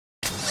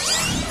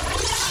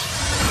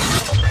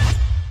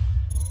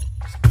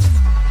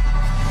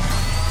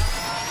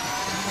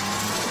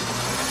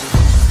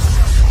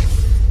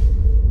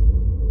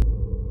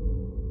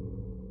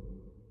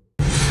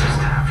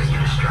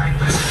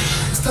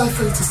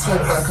need to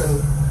swipe back and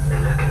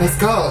let's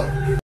go.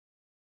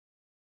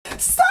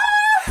 So,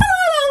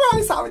 hello,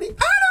 I'm Salvies, and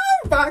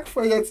I'm back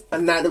for yet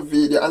another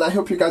video, and I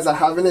hope you guys are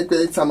having a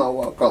great time and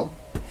welcome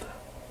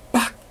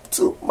back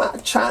to my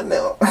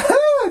channel.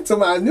 To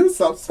my new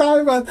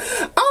subscribers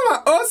and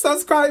my old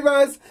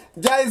subscribers.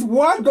 There is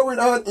what going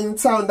on in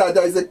town that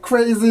there is a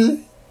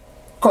crazy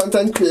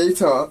content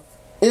creator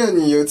in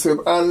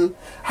YouTube, and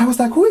I was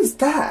like, who is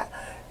that?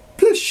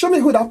 Please show me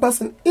who that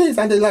person is.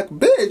 And they're like,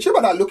 bitch, you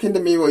better look in the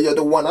mirror, you're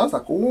the one. I was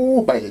like,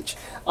 oh, bitch,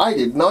 I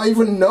did not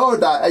even know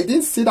that. I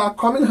didn't see that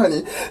coming,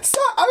 honey.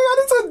 So I'm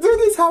ready to do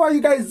this. How are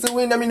you guys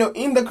doing? Let me know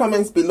in the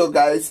comments below,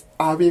 guys.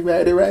 I'll be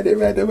ready.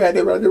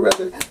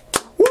 100%.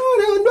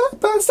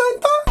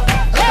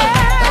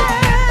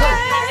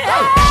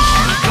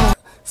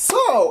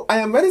 So I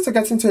am ready to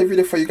get into a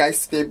video for you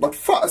guys today, but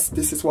first,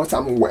 this is what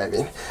I'm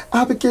wearing.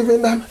 I'll be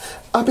giving them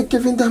I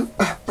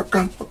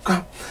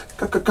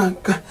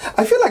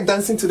feel like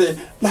dancing today.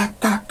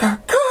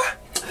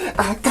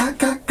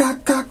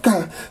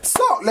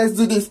 So let's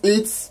do this.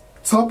 It's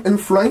top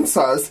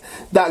influencers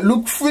that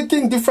look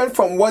freaking different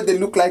from what they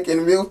look like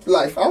in real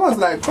life. I was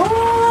like,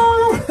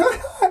 oh,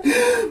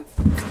 I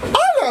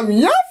am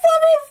here for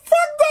me.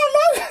 Fuck that.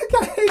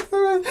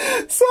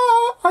 So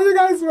are you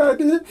guys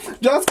ready?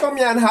 Just come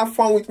here and have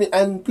fun with me,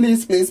 and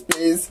please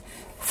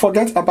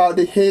forget about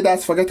the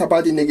haters, forget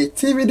about the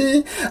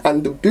negativity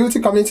and the beauty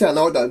community and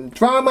all the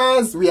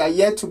dramas. We are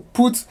here to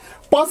put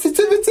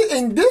positivity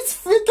in this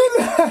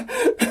freaking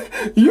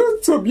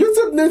YouTube.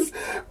 YouTube needs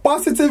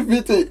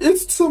positivity.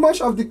 It's too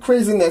much of the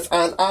craziness,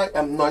 and I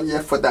am not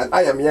here for that.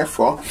 I am here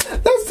for,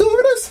 let's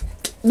do this.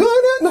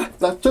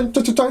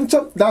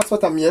 That's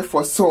what I'm here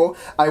for. So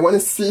I want to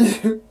see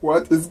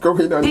what is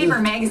going on. Paper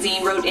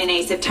Magazine wrote in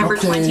a September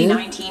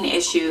 2019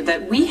 issue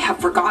that we have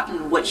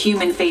forgotten what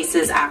human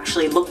faces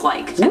actually look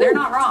like. And they're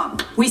not wrong.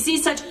 We see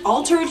such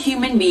altered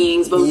human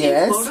beings both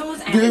in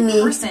photos and in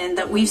person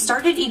that we've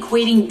started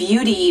equating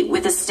beauty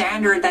with a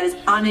standard that is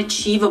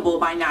unachievable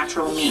by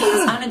natural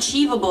means.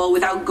 Unachievable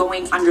without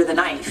going under the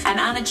knife.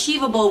 And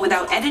unachievable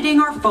without editing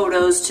our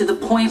photos to the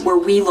point where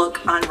we look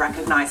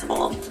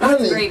unrecognizable.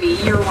 Gravy,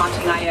 you're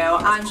watching IO.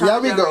 I'm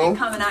Charlotte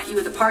coming at you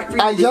with a part 3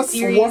 of this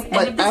series.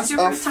 And if this is your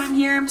first time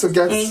here,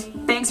 hey,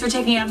 thanks for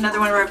checking out another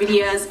one of our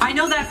videos. I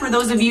know that for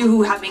those of you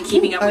who have been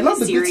keeping up with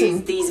this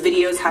series, these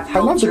videos have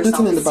helped your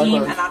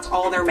self-esteem, and that's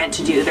all they're meant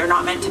to do. They're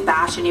not meant to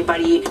bash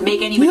anybody,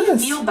 make anybody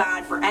feel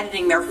bad for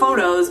editing their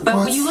photos. But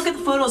when you look at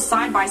the photos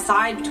side by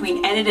side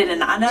between edited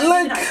and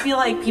unedited, I feel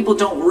like people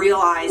don't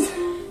realize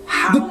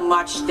how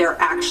much they're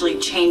actually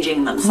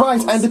changing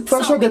themselves. Right, and the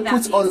pressure they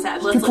put on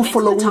people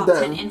following them. Top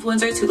 10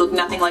 influencers who look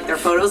nothing like their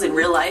photos in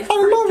real life. I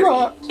love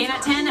her. 8 out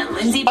of 10,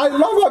 Lindsay. I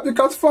love her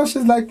because first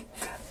she's like,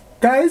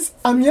 guys,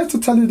 I'm here to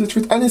tell you the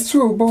truth, and it's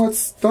true,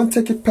 but don't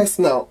take it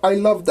personal. I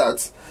love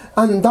that.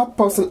 And that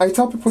person, I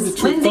tell people the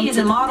truth. Lindsay is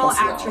a model,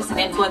 actress, and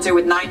influencer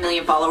with 9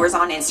 million followers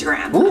on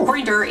Instagram.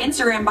 According to her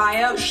Instagram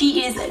bio,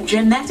 she is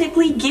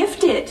genetically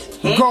gifted.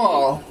 Hey.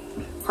 Girl.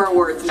 Her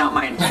words, not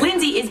mine.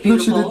 Lindsay is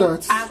beautiful,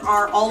 as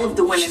are all of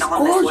the women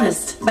on this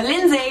list. But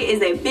Lindsay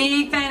is a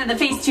big fan of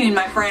the Facetune,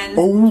 my friends.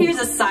 Here's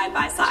a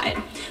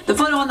side-by-side. The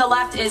photo on the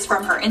left is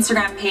from her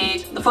Instagram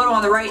page. The photo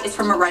on the right is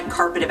from a red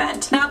carpet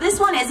event. Now, this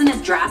one isn't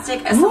as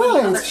drastic as some of the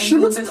other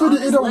influencers on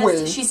this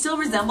list. She still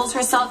resembles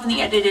herself in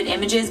the edited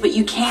images, but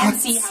you can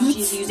see how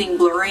she's using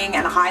blurring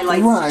and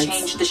highlights to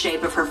change the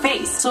shape of her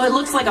face. So it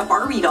looks like a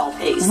Barbie doll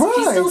face.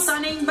 She's still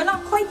stunning, but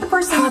not quite the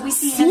person that we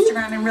see on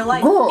Instagram in real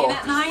life. In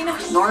at 9,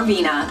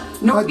 Norvina.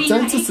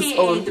 Norvina,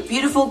 aka the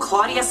beautiful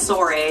Claudia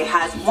Sore,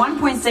 has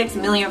 1.6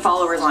 million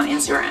followers on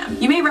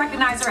Instagram. You may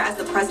recognize her as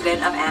the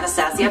president of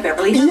Anastasia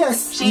Beverly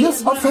Hills. She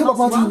is one of the most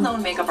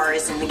well-known makeup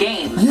artists in the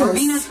game.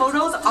 Norvina's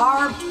photos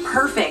are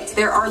perfect.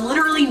 There are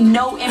literally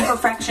no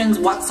imperfections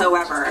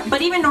whatsoever.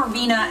 But even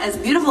Norvina, as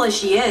beautiful as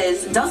she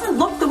is, doesn't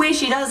look the way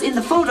she does in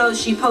the photos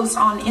she posts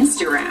on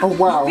Instagram.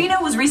 Norvina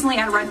was recently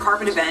at a red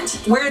carpet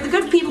event where the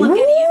good people of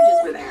Getty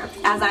Images were there.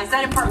 As I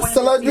said in part 1 of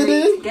the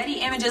series, Getty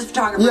Images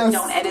photographers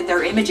don't edit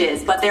their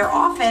images, but they're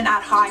often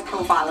at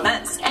high-profile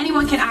events.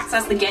 Anyone can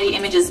access the Getty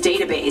Images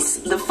database.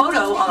 The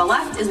photo on the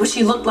left is what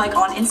she looked like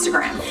on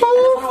Instagram, and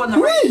the photo on the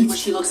right is what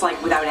she looks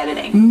like without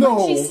editing.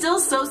 She's still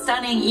so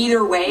stunning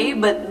either way,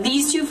 but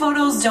these two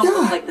photos don't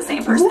look like the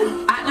same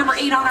person. At number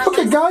 8 on our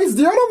list. Guys,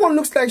 the other one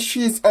looks like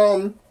she's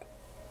one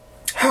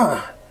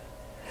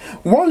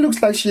looks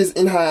like she's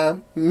in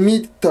her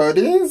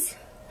mid-30s,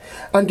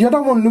 and the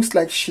other one looks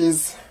like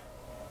she's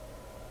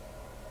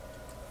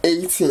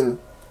 18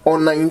 or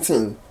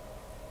 19.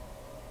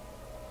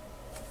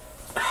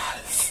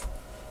 Guys,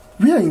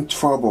 we are in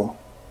trouble.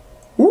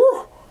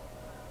 Woo!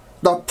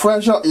 The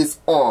pressure is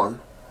on.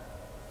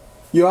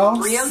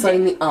 Y'all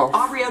sign me out.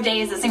 Aubrey O'Day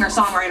is a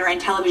singer-songwriter and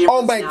television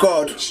my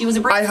god. She was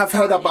a I have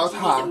heard about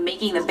her.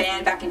 Making the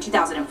band back in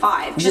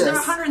 2005. She has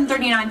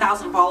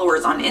 139,000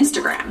 followers on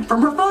Instagram.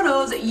 From her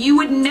photos, you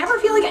would never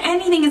feel like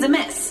anything is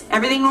amiss.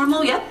 Everything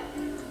normal? Yep.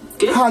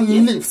 Good. Her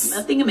lips.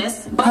 Nothing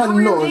amiss. But her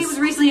Maria nose. Faye was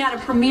recently at a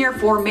premiere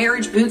for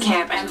Marriage Boot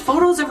Camp, and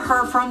photos of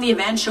her from the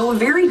event show a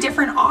very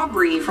different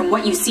Aubrey from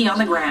what you see on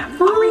the gram.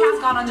 Aubrey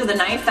has gone under the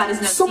knife, that is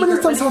no so secret,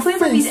 many times but it's clear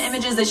from face. these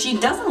images that she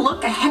doesn't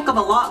look a heck of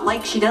a lot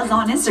like she does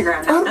on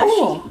Instagram now, does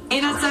she?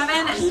 In at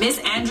 7, Miss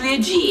Andrea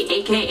G,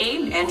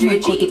 aka Andrea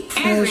G.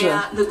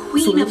 Andrea, the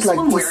queen of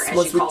swimwear,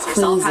 as she calls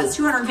herself, has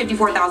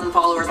 254,000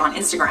 followers on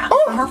Instagram.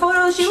 From her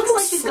photos, she looks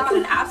like she's got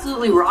an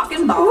absolutely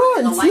rockin' bod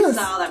and a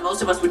lifestyle that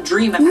most of us would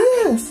dream about.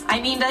 I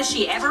mean, does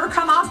she ever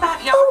come off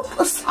that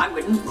yacht? I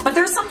wouldn't. But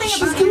there's something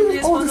about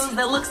Andrea's photos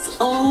that looks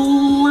a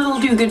little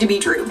too good to be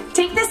true.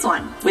 Take this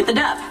one with the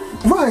dove.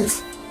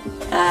 Right.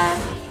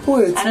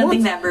 Wait, I don't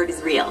think that bird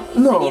is real.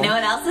 No. And you know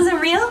what else isn't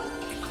real?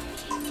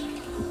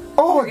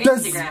 Oh,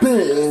 that's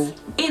big.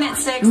 In at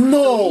 6,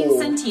 no.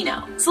 Celine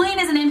Santino. Celine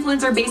is an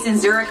influencer based in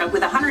Zurich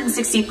with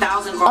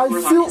 160,000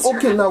 followers I feel on Instagram.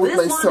 okay now with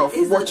this myself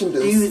one is watching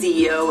this.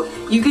 Doozy, yo.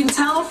 You can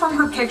tell from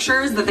her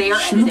pictures that they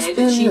are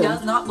edited. She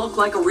does not look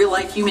like a real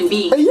life human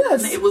being.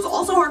 Yes. It was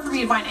also hard for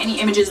me to find any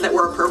images that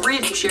were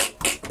appropriate to share.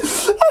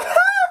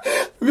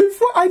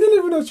 Before, I didn't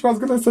even know she was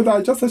gonna say that.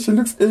 I just said she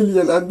looks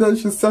alien, and then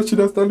she said she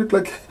does not look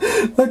like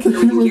a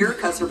human. Here,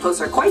 because her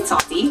posts are quite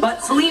saucy.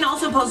 But Celine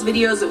also posts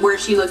videos where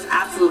she looks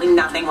absolutely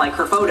nothing like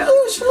her photos.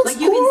 Yeah, she looks like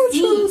you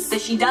gorgeous. can see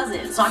that she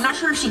doesn't. So I'm not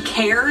sure if she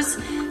cares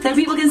that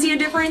people can see a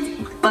difference.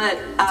 But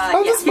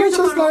yeah, here's a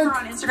photo of her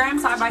on Instagram,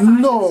 side by side,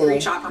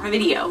 screenshot from a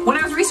video. When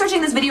I was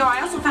researching this video, I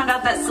also found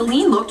out that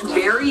Celine looked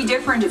very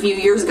different a few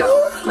years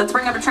ago. Let's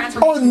bring up a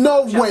transformation. Oh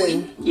no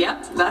way!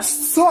 Yep, that's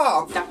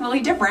Stop.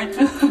 definitely different.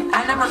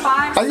 At number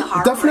 5,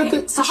 Sahara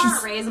Ray.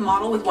 Sahara Ray is a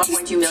model with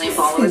 1.2 million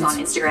followers on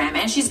Instagram,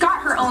 and she's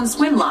got her own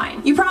swim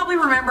line. You probably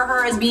remember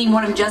her as being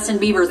one of Justin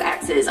Bieber's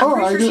exes. I'm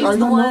pretty sure she was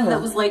the one that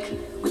was like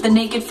with the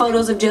naked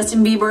photos of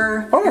Justin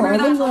Bieber. Remember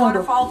that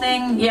waterfall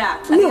thing? Yeah,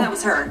 I think that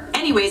was her.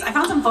 Anyways, I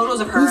found some photos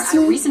of her at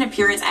a recent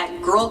appearance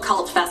at Girl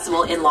Cult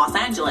Festival in Los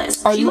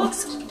Angeles. She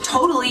looks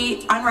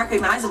totally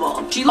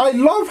unrecognizable. I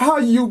love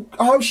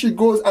how she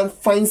goes and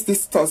finds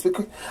these stars,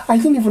 because I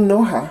didn't even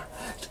know her.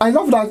 I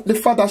love that the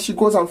fact that she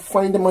goes and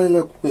finds them and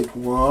like, wait,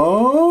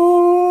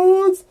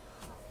 what?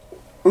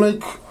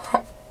 Like,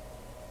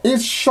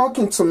 it's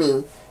shocking to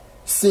me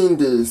seeing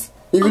this.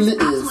 It really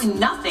is. Absolutely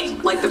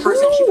nothing like the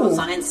person she posts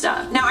on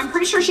Insta. Now, I'm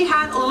pretty sure she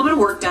had a little bit of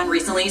work done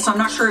recently, so I'm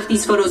not sure if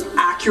these photos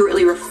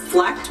accurately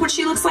reflect what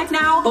she looks like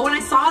now. But when I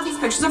saw these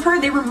pictures of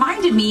her, they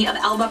reminded me of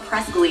Elba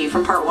Prescoli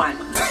from part 1.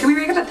 Can we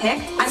bring up a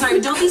pic? I'm sorry,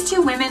 but don't these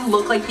two women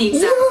look like the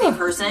exact same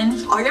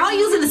person? Are y'all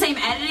using the same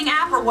editing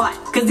app or what?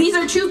 Because these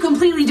are two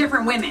completely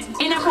different women.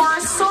 In of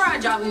course, Sora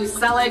Javu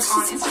Selic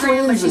on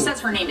Instagram, but she says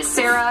her name is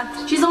Sarah.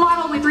 She's a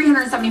model with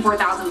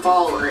 374,000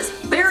 followers.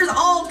 There's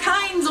all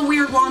kinds of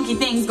weird wonky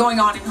things going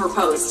on in her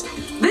post.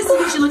 This is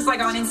what she looks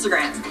like on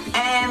Instagram,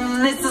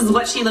 and this is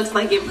what she looks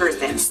like in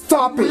person.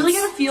 Stop it! You really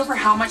get a feel for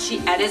how much she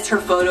edits her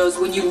photos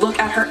when you look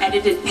at her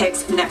edited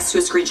pics next to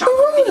a screenshot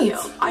from a video.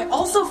 I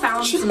also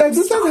found some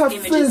stock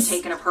images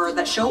taken of her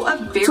that show a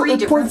very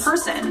different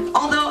person.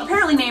 Although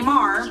apparently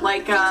Neymar,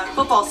 like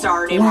football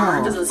star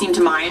Neymar, doesn't seem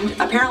to mind.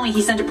 Apparently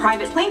he sent a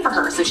private plane for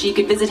her so she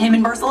could visit him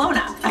in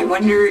Barcelona. I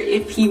wonder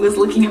if he was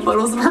looking at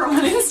photos of her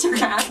on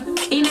Instagram.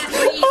 In at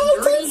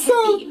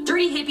 3,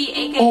 Dirty Hippie,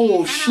 aka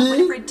Hannah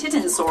Winfred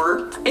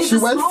Tittensor. She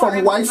went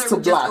from white to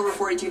black. Over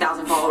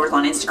 42,000 followers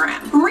on Instagram.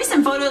 From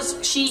recent photos,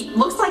 she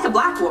looks like a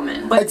black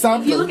woman. But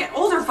if you look at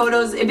older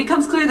photos, it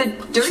becomes clear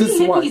that Dirty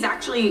Hippie is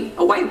actually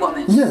a white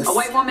woman. Yes. A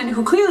white woman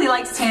who clearly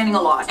likes tanning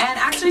a lot. And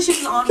actually she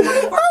was on one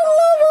of our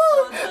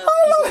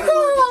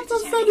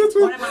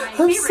one of my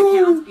favorite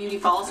accounts, Beauty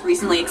Falls,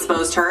 recently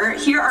exposed her.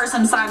 Here are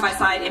some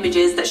side-by-side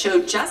images that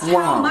show just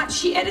how much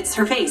she edits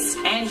her face.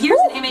 And here's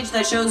an image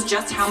that shows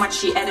just how much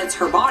she edits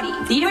her body.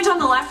 The image on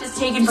the left is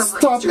taken from her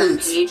Instagram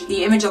page.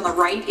 The image on the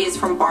right is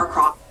from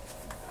Barcroft.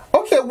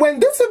 Okay, when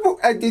these people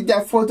edit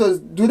their photos,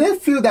 do they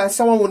feel that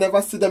someone will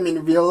never see them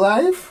in real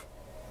life?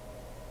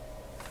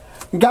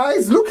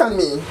 Guys, look at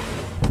me.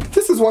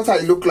 This is what I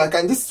look like,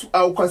 and this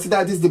I will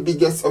consider this the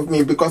biggest of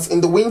me, because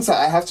in the winter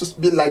I have to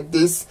be like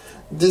this.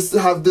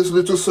 Have this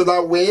little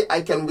solar way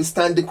I can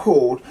withstand the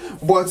cold,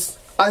 but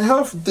I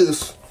have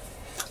this,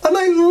 and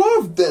I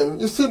love them.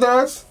 You see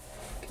that?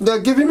 They're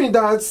giving me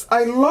that.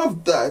 I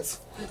love that.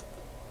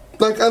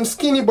 Like, I'm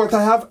skinny, but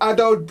I have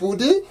adult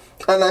booty,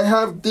 and I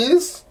have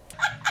this.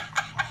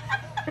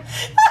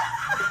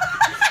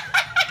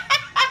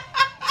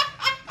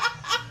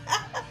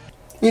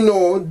 You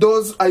know,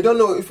 those, I don't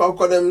know if I'll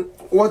call them,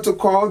 what to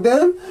call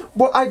them,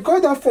 but I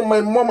got that from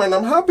my mom, and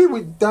I'm happy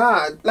with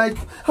that. Like,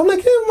 I'm like,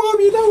 hey mom,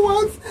 you know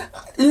what?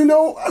 You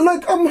know,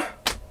 like,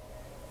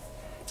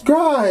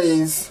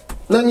 guys,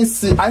 let me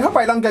see. I hope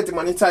I don't get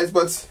demonetized,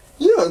 but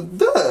yeah,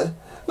 there.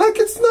 Like,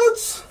 it's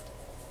not,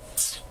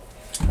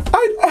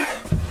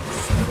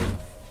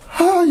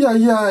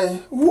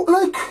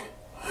 like,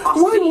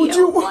 Why would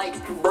you? Like,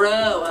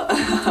 bro,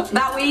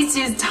 that waist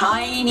is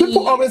tiny.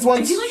 People always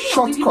want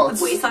shortcuts. People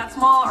with waist that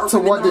small are so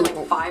what like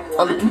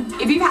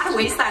 5'1". If you've had a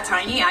waist that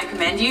tiny, I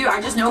commend you.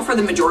 I just know for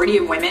the majority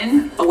of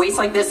women, a waist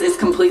like this is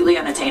completely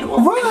unattainable.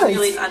 Right. It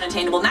really is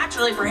unattainable,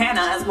 naturally for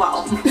Hannah as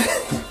well.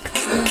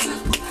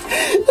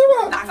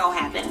 Not gonna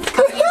happen.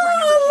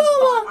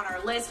 On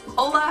our list,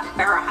 Ola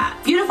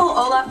Farhat. Beautiful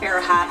Ola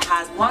Farhat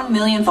has 1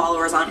 million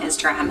followers on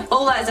Instagram.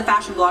 Ola is a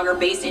fashion blogger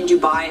based in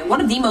Dubai and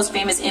one of the most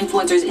famous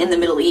influencers in the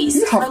Middle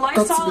East. Her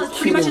lifestyle is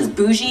pretty much as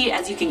bougie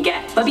as you can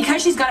get. But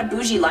because she's got a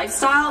bougie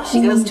lifestyle,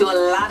 she goes to a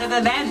lot of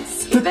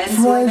events. Events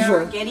where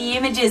there are Getty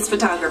Images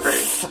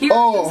photographers. Here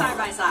are some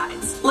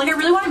side-by-sides. Like, I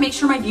really want to make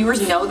sure my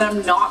viewers know that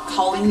I'm not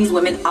calling these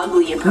women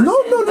ugly in person.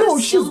 No,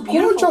 she's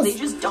beautiful. They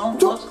just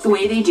don't look the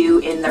way they do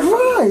in their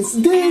photos.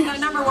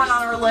 And number 1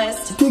 on our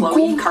list,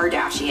 Khloe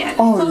Kardashian.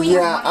 Oh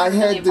yeah, I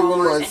heard the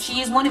rumors. And she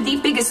is one of the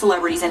biggest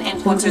celebrities and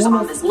influencers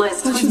on this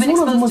list who's been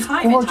exposed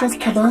time and time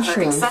again for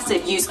her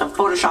excessive use of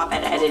Photoshop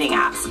and editing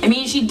apps. I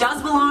mean, she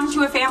does belong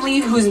to a family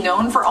who's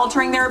known for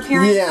altering their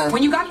appearance. Yeah.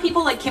 When you got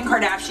people like Kim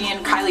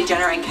Kardashian, Kylie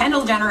Jenner, and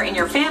Kendall Jenner in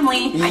your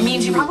family, I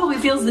mean, she probably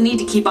feels the need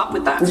to keep up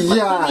with them.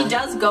 But she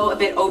does go a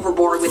bit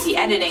overboard with the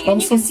editing,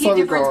 and you can see a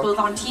difference both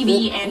on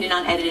TV and in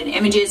unedited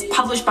images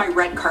published by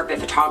red carpet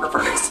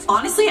photographers.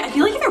 Honestly, I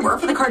feel like if it were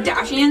for the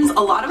Kardashians,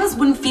 a lot of us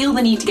wouldn't feel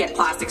the need to get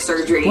plastic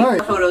surgery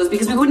for photos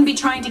because we wouldn't be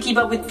trying to keep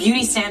up with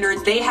beauty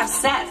standards they have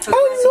set for the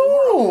rest of the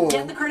world.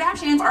 Yet the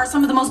Kardashians are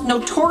some of the most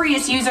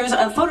notorious users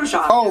of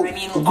Photoshop. Oh, I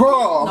mean,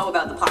 girl. Know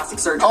about the plastic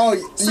surgery. Oh,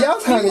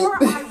 yes, honey. Before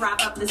I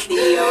wrap up this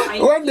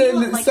video, when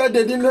they said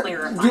they didn't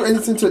do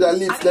anything to their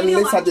lips, then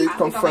they said they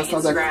confessed.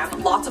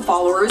 Lots of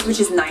followers, which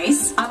is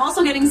nice. I'm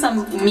also getting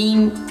some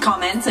mean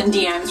comments and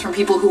DMs from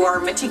people who are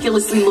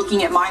meticulously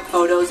looking at my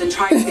photos and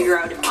trying to figure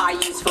out if I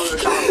use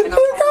Photoshop. And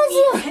they're calling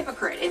me a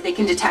hypocrite if they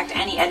can detect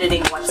any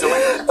editing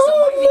whatsoever.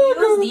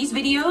 So these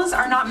videos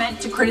are not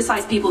meant to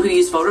criticize people who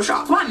use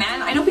Photoshop. Come on,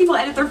 man. I know people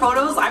edit their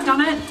photos. I've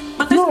done it.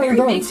 But there's a very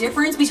big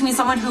difference between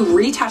someone who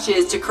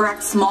retouches to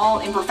correct small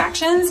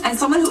imperfections and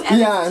someone who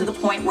edits to the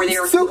point where they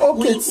are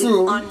completely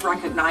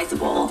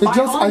unrecognizable.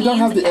 I don't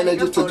have the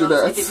energy to do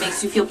that. If it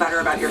makes you feel better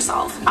about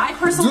yourself. I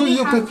personally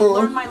have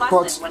learned my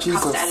lesson when it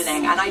comes to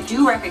editing, and I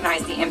do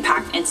recognize the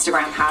impact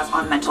Instagram has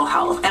on mental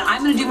health. And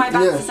I'm going to do my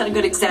best to set a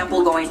good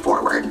example going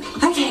forward.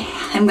 Okay,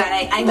 I'm glad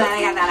I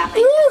got that out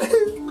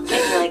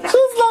there. Like that.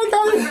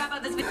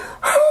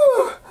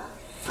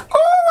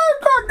 Oh my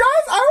god,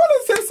 guys, I want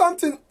to say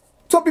something.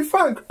 To be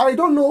frank, I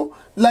don't know,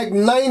 like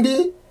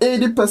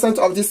 80%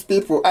 of these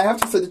people, I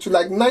have to say the truth,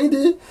 like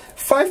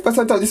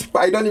 95% of these people,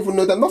 I don't even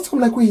know them. Not so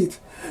I'm like, wait.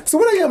 So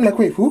when I hear, I'm like,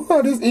 wait, who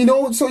are these? You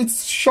know, so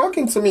it's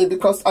shocking to me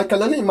because I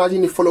can only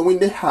imagine the following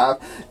they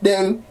have.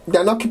 Then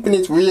they're not keeping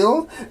it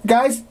real.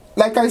 Guys,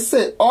 like I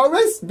say,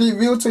 always be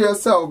real to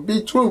yourself,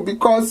 be true,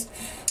 because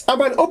I'm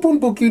an open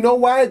book. You know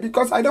why?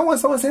 Because I don't want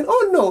someone saying,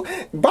 oh no,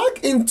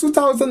 back in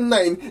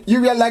 2009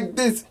 you were like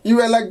this, you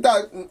were like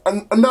that.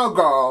 And now,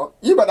 girl,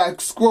 you better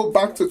scroll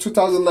back to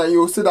 2009,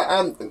 you'll see that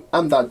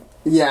I'm that,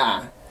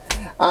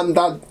 I'm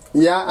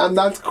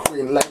that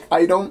queen. Like,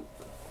 I don't,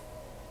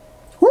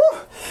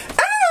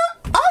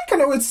 I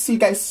cannot wait to see you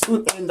guys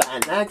soon in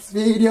the next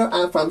video.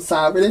 I'm from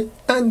Salvies,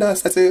 and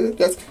that's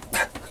it.